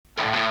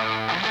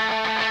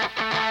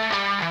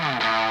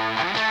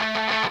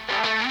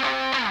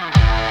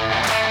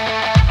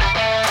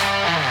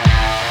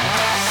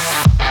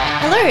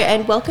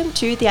and welcome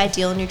to the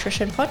Ideal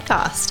Nutrition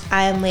Podcast.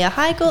 I am Leah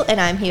Heigl and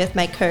I'm here with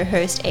my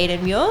co-host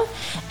Aidan Muir,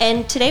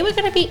 and today we're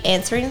going to be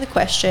answering the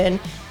question,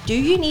 do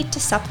you need to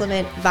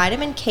supplement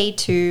vitamin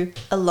K2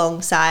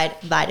 alongside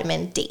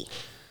vitamin D?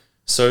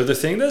 So the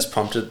thing that's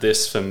prompted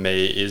this for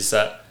me is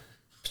that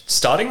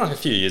starting like a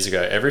few years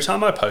ago, every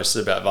time I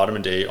posted about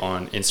vitamin D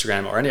on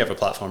Instagram or any other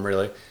platform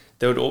really,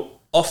 there would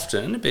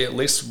often be at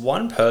least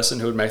one person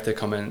who would make their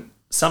comment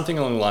something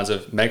along the lines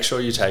of, make sure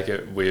you take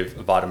it with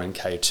vitamin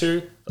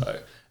K2 though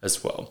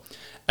as well.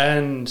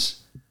 And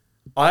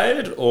I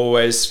had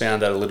always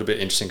found that a little bit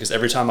interesting because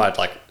every time I'd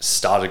like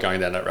started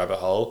going down that rabbit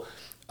hole,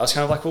 I was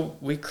kind of like, well,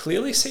 we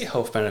clearly see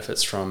health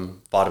benefits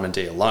from vitamin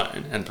D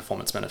alone and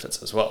performance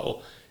benefits as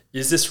well.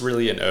 Is this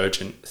really an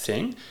urgent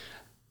thing?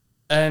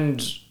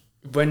 And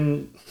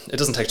when it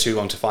doesn't take too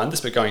long to find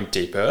this, but going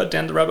deeper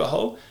down the rabbit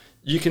hole,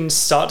 you can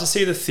start to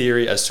see the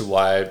theory as to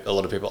why a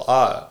lot of people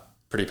are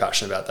pretty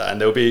passionate about that. And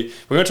we're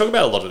going to talk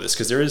about a lot of this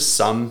because there is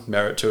some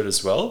merit to it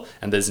as well,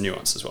 and there's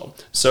nuance as well.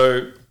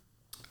 So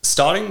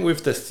starting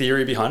with the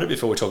theory behind it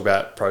before we talk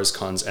about pros,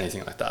 cons,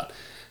 anything like that.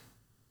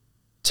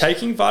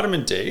 Taking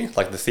vitamin D,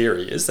 like the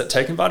theory is that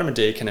taking vitamin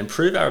D can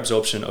improve our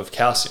absorption of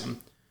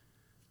calcium.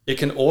 It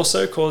can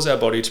also cause our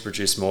body to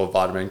produce more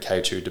vitamin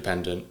K2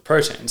 dependent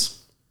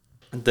proteins.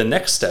 The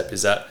next step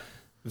is that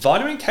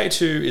vitamin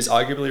K2 is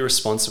arguably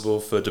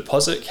responsible for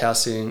depositing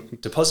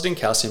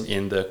calcium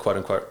in the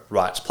quote-unquote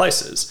right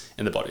places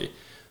in the body.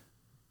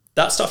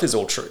 That stuff is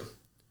all true.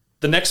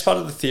 The next part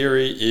of the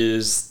theory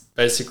is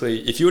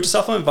basically, if you were to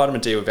supplement vitamin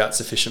D without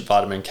sufficient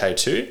vitamin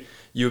K2,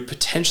 you would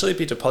potentially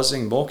be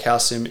depositing more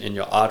calcium in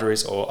your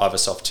arteries or other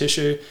soft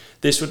tissue.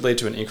 This would lead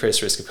to an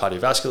increased risk of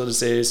cardiovascular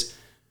disease.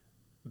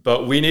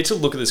 But we need to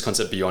look at this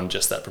concept beyond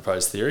just that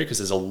proposed theory because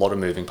there's a lot of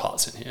moving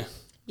parts in here.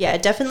 Yeah,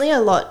 definitely a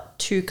lot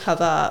to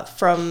cover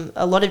from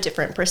a lot of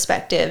different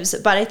perspectives.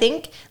 But I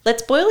think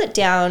let's boil it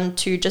down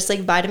to just like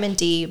vitamin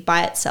D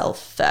by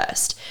itself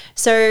first.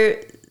 So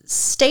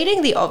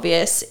stating the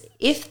obvious,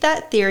 if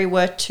that theory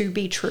were to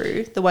be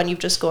true, the one you've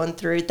just gone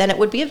through, then it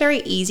would be a very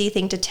easy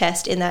thing to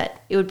test in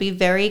that it would be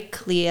very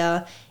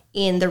clear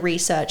in the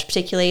research,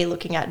 particularly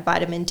looking at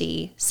vitamin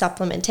D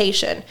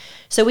supplementation.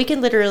 So we can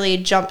literally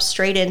jump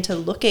straight into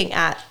looking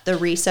at the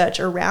research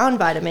around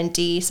vitamin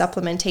D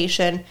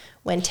supplementation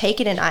when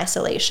taken in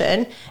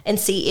isolation and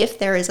see if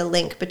there is a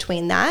link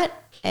between that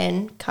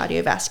and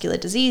cardiovascular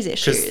disease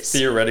issues. Because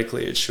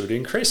theoretically it should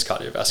increase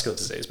cardiovascular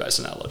disease based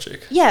on that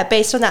logic. Yeah,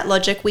 based on that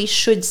logic, we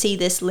should see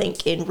this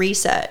link in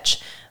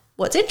research.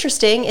 What's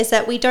interesting is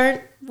that we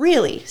don't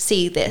really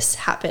see this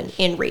happen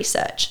in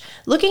research.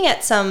 Looking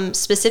at some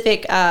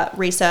specific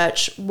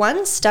research,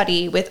 one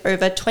study with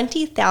over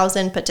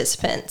 20,000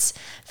 participants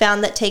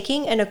found that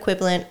taking an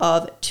equivalent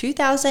of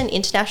 2,000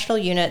 international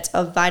units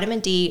of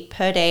vitamin D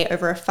per day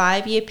over a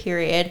 5-year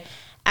period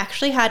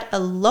actually had a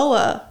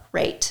lower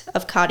rate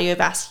of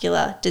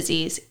cardiovascular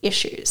disease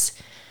issues.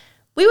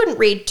 We wouldn't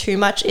read too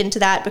much into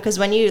that because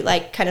when you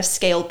like kind of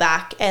scale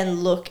back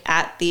and look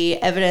at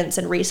the evidence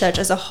and research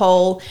as a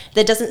whole,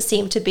 there doesn't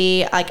seem to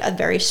be like a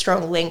very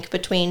strong link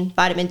between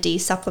vitamin D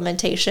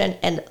supplementation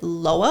and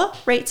lower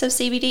rates of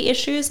CVD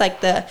issues.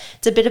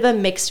 It's a bit of a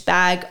mixed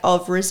bag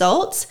of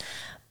results.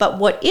 But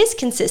what is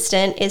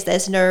consistent is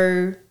there's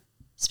no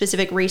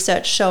specific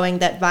research showing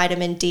that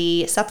vitamin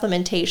D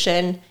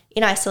supplementation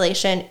in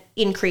isolation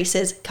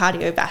increases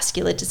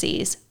cardiovascular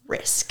disease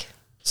risk.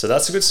 So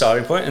that's a good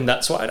starting point, and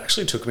that's why it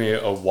actually took me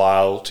a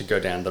while to go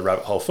down the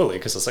rabbit hole fully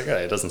because I was like,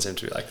 okay, it doesn't seem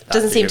to be like that.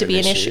 Doesn't seem to be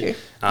an issue.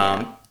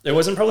 It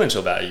wasn't probably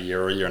until about a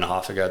year or a year and a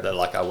half ago that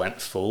like I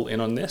went full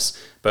in on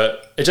this,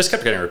 but it just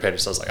kept getting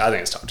repeated. So I was like, I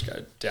think it's time to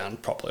go down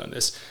properly on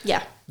this.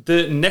 Yeah.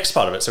 The next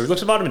part of it, so we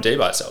looked at vitamin D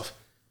by itself.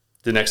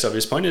 The next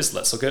obvious point is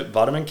let's look at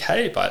vitamin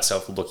K by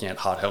itself, looking at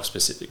heart health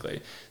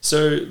specifically.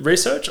 So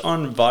research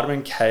on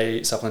vitamin K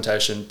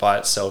supplementation by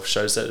itself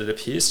shows that it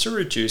appears to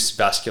reduce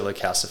vascular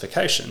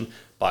calcification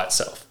by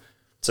itself.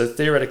 So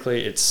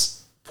theoretically,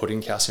 it's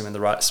putting calcium in the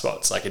right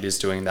spots, like it is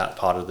doing that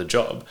part of the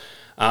job.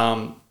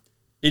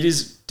 It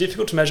is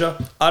difficult to measure.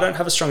 I don't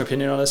have a strong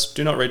opinion on this.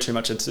 Do not read too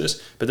much into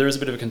this, but there is a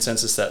bit of a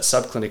consensus that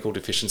subclinical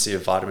deficiency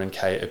of vitamin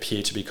K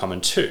appear to be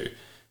common too,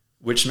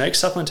 which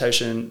makes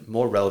supplementation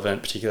more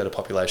relevant, particularly at a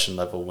population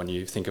level when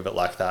you think of it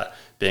like that,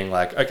 being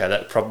like, okay,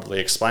 that probably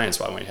explains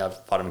why when you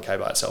have vitamin K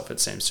by itself, it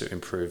seems to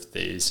improve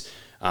these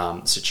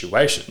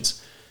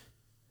situations.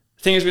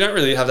 The thing is, we don't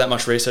really have that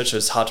much research, so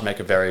it's hard to make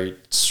a very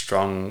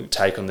strong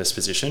take on this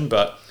position,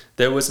 but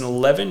there was an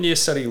 11-year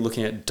study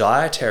looking at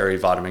dietary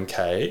vitamin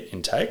K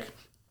intake,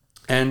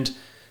 and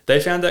they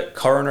found that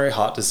coronary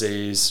heart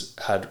disease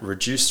had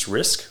reduced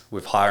risk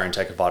with higher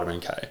intake of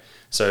vitamin K.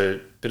 So,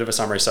 bit of a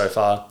summary so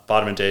far,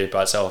 vitamin D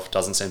by itself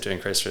doesn't seem to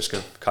increase risk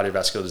of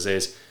cardiovascular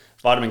disease.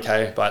 Vitamin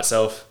K by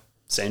itself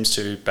seems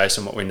to, based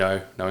on what we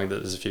know, knowing that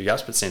there's a few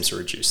gaps, but seems to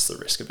reduce the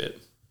risk a bit.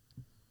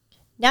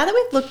 Now that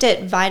we've looked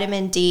at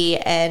vitamin D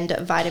and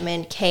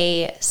vitamin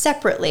K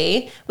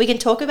separately, we can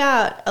talk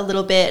about a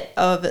little bit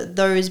of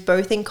those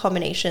both in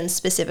combination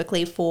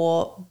specifically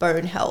for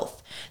bone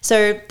health.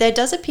 So there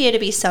does appear to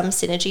be some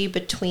synergy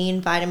between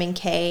vitamin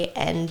K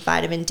and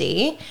vitamin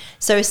D.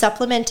 So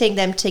supplementing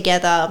them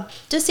together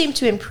does seem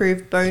to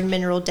improve bone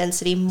mineral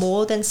density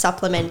more than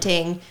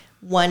supplementing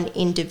one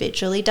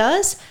individually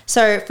does.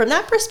 So from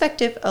that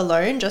perspective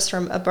alone, just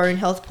from a bone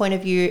health point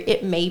of view,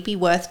 it may be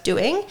worth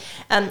doing,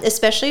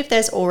 especially if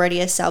there's already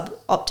a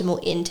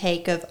suboptimal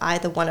intake of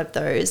either one of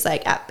those,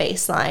 like at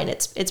baseline.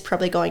 It's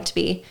probably going to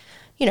be,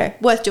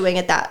 worth doing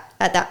at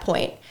that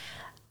point.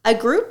 A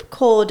group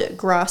called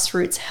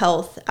Grassroots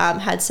Health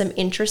had some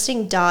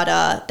interesting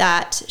data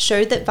that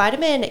showed that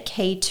vitamin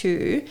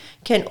K2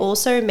 can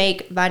also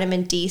make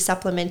vitamin D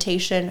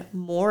supplementation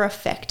more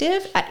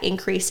effective at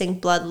increasing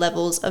blood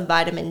levels of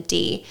vitamin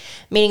D,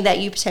 meaning that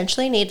you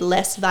potentially need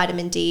less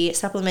vitamin D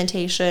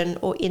supplementation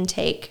or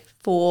intake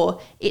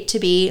for it to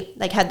be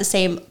have the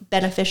same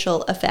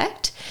beneficial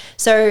effect.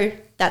 So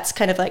that's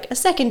kind of like a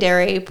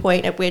secondary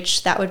point at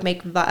which that would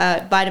make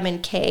vitamin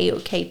K or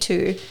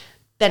K2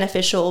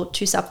 beneficial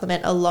to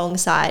supplement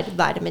alongside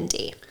vitamin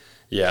D.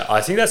 Yeah,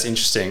 I think that's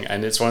interesting.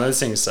 And it's one of those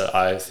things that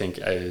I think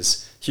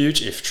is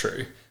huge if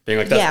true. Being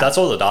like, that's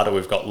all the data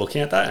we've got looking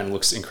at that and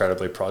looks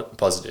incredibly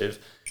positive.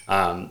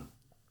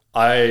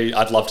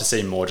 I'd love to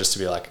see more just to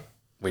be like,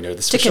 we know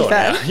this to for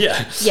confirm. Sure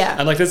now. Yeah.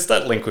 And there's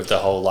that link with the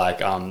whole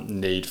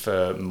need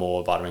for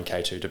more vitamin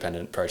K2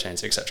 dependent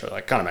proteins,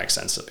 etc. Kind of makes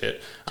sense a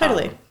bit.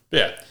 Totally.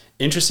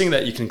 Interesting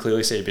that you can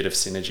clearly see a bit of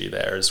synergy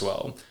there as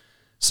well.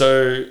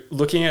 So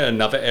looking at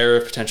another area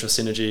of potential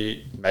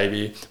synergy,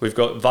 maybe we've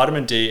got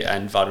vitamin D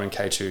and vitamin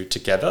K2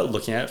 together,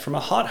 looking at it from a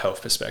heart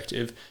health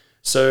perspective.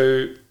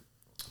 So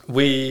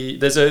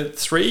there's a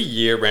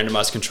 3-year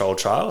randomized control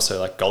trial,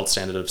 so gold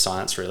standard of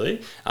science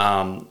really.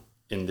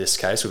 In this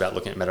case, without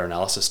looking at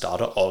meta-analysis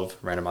data of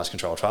randomized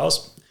control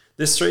trials.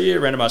 This 3-year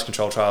randomized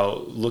control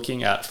trial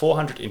looking at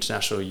 400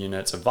 international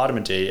units of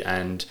vitamin D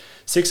and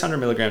 600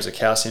 milligrams of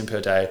calcium per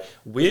day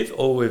with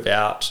or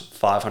without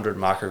 500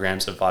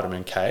 micrograms of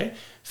vitamin K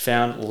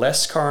found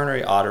less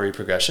coronary artery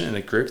progression in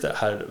the group that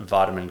had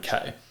vitamin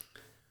K.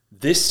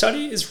 This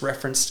study is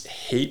referenced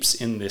heaps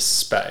in this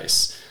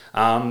space,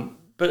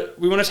 but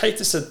we want to take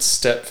this a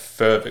step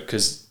further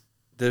because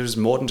there's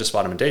more than just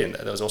vitamin D in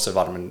there. There's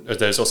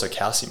also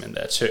calcium in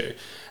there too.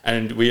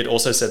 And we had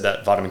also said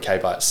that vitamin K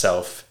by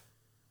itself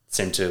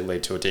seemed to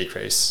lead to a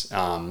decrease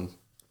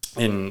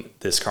in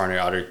this coronary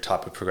artery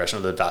type of progression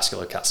or the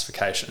vascular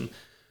calcification.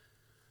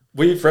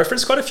 We've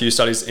referenced quite a few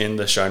studies in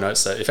the show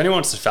notes that if anyone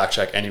wants to fact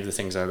check any of the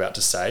things I'm about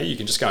to say, you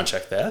can just go and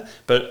check there.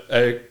 But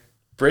a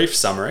brief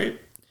summary,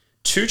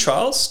 2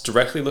 trials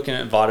directly looking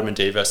at vitamin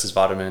D versus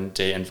vitamin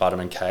D and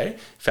vitamin K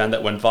found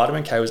that when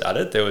vitamin K was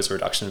added, there was a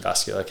reduction in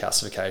vascular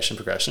calcification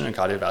progression and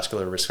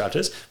cardiovascular risk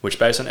factors, which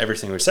based on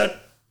everything we've said,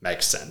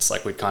 makes sense.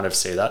 We'd kind of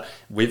see that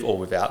with or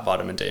without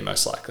vitamin D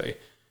most likely.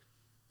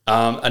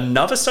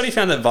 Another study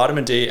found that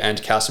vitamin D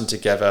and calcium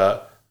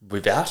together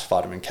without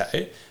vitamin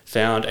K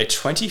found a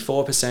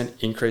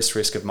 24% increased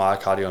risk of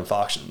myocardial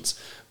infarctions.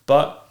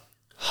 But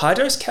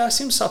high-dose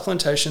calcium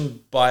supplementation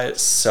by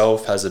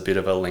itself has a bit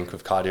of a link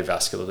with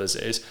cardiovascular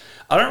disease.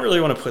 I don't really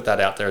want to put that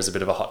out there as a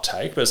bit of a hot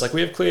take, but it's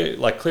we have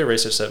clear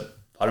research that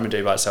vitamin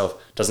D by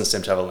itself doesn't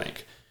seem to have a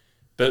link.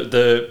 But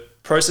the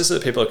process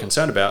that people are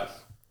concerned about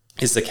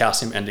is the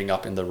calcium ending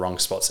up in the wrong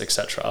spots,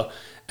 etc.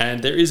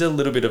 And there is a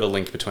little bit of a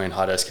link between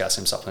high-dose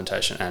calcium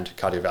supplementation and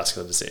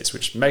cardiovascular disease,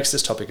 which makes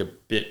this topic a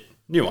bit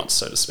nuanced,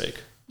 so to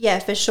speak. Yeah,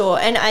 for sure.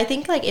 And I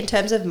think in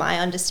terms of my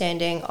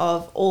understanding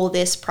of all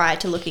this prior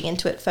to looking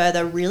into it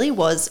further really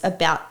was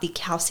about the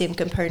calcium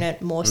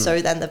component more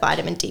so than the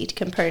vitamin D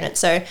component.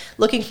 So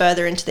looking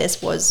further into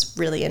this was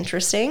really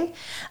interesting.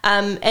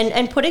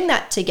 And putting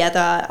that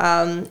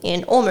together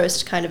in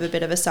almost kind of a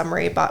bit of a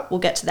summary, but we'll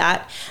get to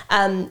that.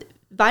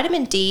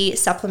 Vitamin D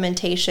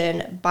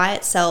supplementation by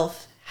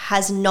itself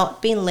has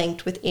not been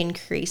linked with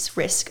increased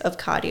risk of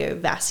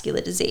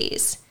cardiovascular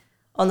disease.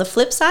 On the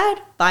flip side,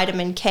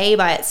 vitamin K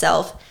by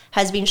itself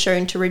has been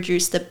shown to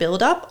reduce the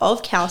buildup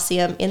of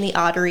calcium in the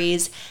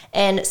arteries,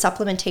 and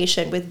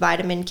supplementation with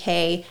vitamin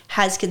K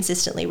has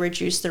consistently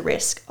reduced the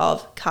risk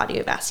of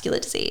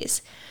cardiovascular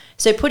disease.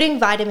 So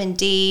putting vitamin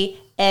D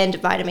and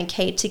vitamin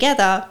K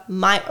together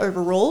might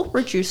overall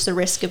reduce the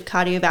risk of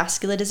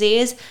cardiovascular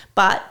disease,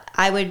 but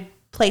I would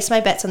place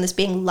my bets on this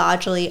being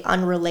largely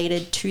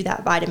unrelated to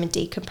that vitamin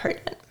D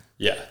component.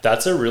 Yeah,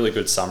 that's a really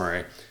good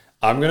summary.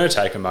 I'm going to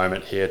take a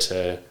moment here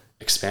to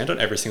expand on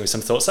everything with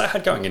some thoughts that I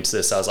had going into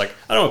this. I was like,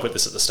 I don't want to put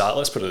this at the start,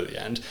 let's put it at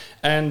the end.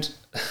 And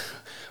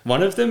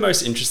one of the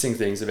most interesting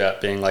things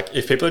about being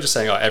if people are just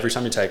saying, every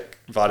time you take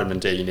vitamin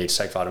D, you need to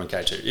take vitamin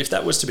K2. If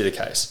that was to be the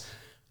case,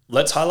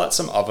 let's highlight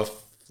some other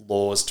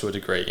flaws to a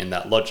degree in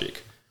that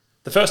logic.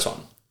 The first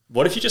one,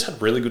 what if you just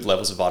had really good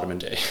levels of vitamin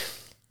D?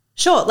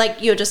 Sure,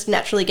 you're just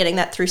naturally getting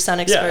that through sun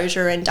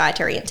exposure and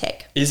dietary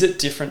intake. Is it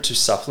different to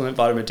supplement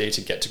vitamin D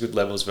to get to good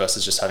levels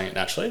versus just having it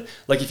naturally?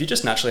 If you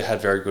just naturally had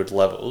very good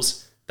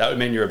levels, that would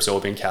mean you're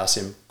absorbing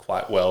calcium quite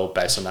quite well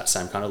based on that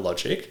same kind of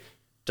logic,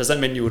 does that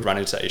mean you would run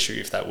into that issue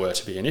if that were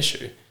to be an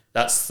issue?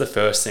 That's the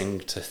first thing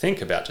to think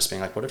about, just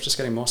being like, what if just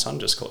getting more sun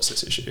just caused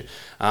this issue?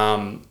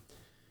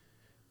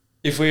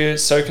 If we're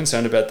so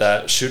concerned about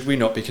that, should we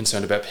not be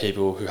concerned about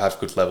people who have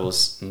good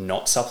levels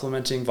not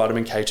supplementing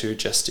vitamin K2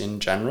 just in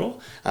general?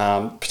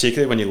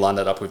 Particularly when you line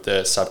that up with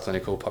the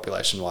subclinical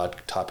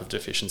population-wide type of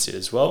deficiency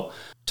as well.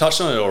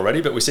 Touched on it already,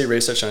 but we see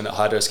research showing that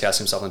high-dose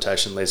calcium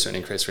supplementation leads to an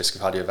increased risk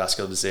of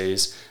cardiovascular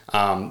disease.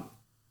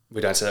 We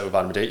don't see that with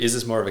vitamin D. Is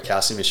this more of a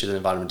calcium issue than a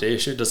vitamin D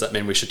issue? Does that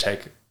mean we should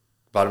take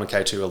vitamin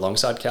K2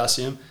 alongside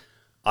calcium?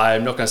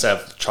 I'm not going to say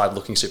I've tried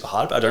looking super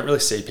hard, but I don't really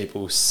see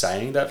people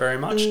saying that very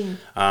much.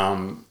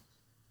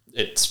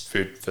 It's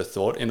food for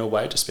thought in a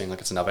way, just being like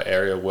it's another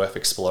area worth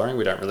exploring.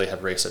 We don't really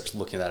have research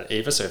looking at it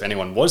either. So if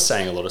anyone was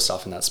saying a lot of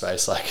stuff in that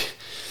space, like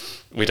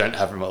we don't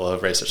have a lot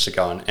of research to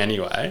go on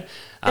anyway.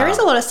 There is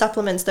a lot of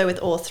supplements though with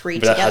all three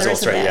together,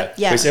 isn't there?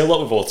 Yeah. We see a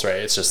lot with all three.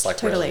 It's just like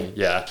totally. Really,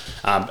 yeah.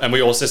 And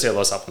we also see a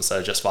lot of supplements that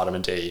are just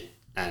vitamin D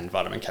and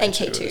vitamin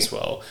K2 as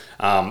well.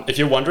 If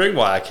you're wondering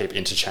why I keep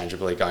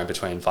interchangeably going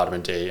between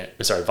vitamin K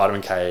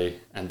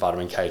and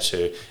vitamin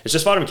K2, it's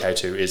just vitamin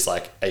K2 is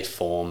like a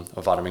form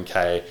of vitamin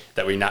K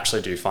that we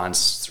naturally do find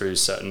through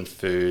certain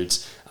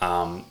foods.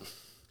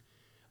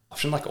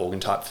 Often like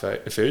organ type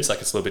foods, like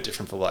it's a little bit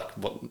different for like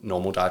what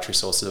normal dietary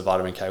sources of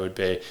vitamin K would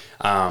be.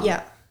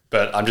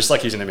 But I'm just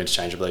like using them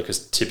interchangeably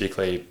because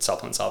typically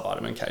supplements are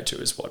vitamin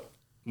K2 is what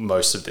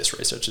most of this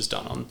research is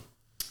done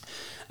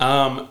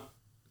on.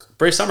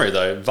 Brief summary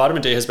though,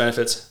 vitamin D has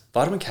benefits,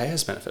 vitamin K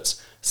has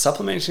benefits.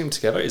 Supplementing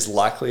together is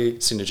likely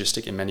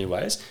synergistic in many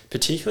ways,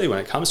 particularly when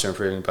it comes to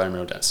improving bone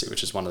mineral density,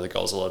 which is one of the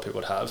goals a lot of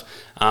people would have.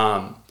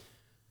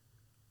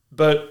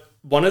 But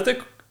one of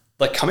the,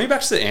 like coming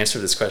back to the answer to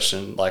this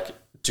question, like,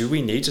 do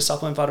we need to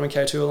supplement vitamin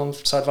K2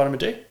 alongside vitamin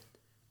D?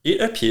 It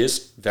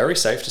appears very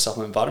safe to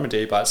supplement vitamin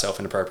D by itself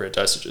in appropriate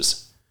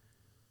dosages.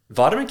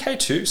 Vitamin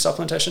K2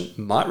 supplementation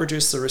might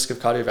reduce the risk of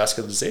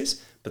cardiovascular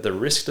disease, but the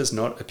risk does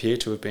not appear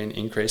to have been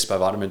increased by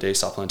vitamin D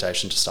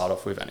supplementation to start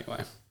off with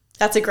anyway.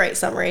 That's a great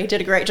summary. You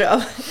did a great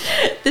job.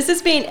 This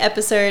has been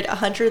episode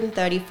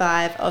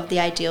 135 of the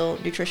Ideal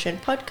Nutrition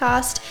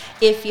Podcast.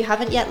 If you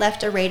haven't yet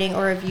left a rating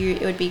or review,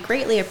 it would be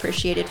greatly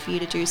appreciated for you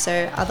to do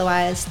so.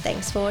 Otherwise,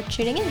 thanks for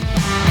tuning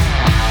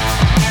in.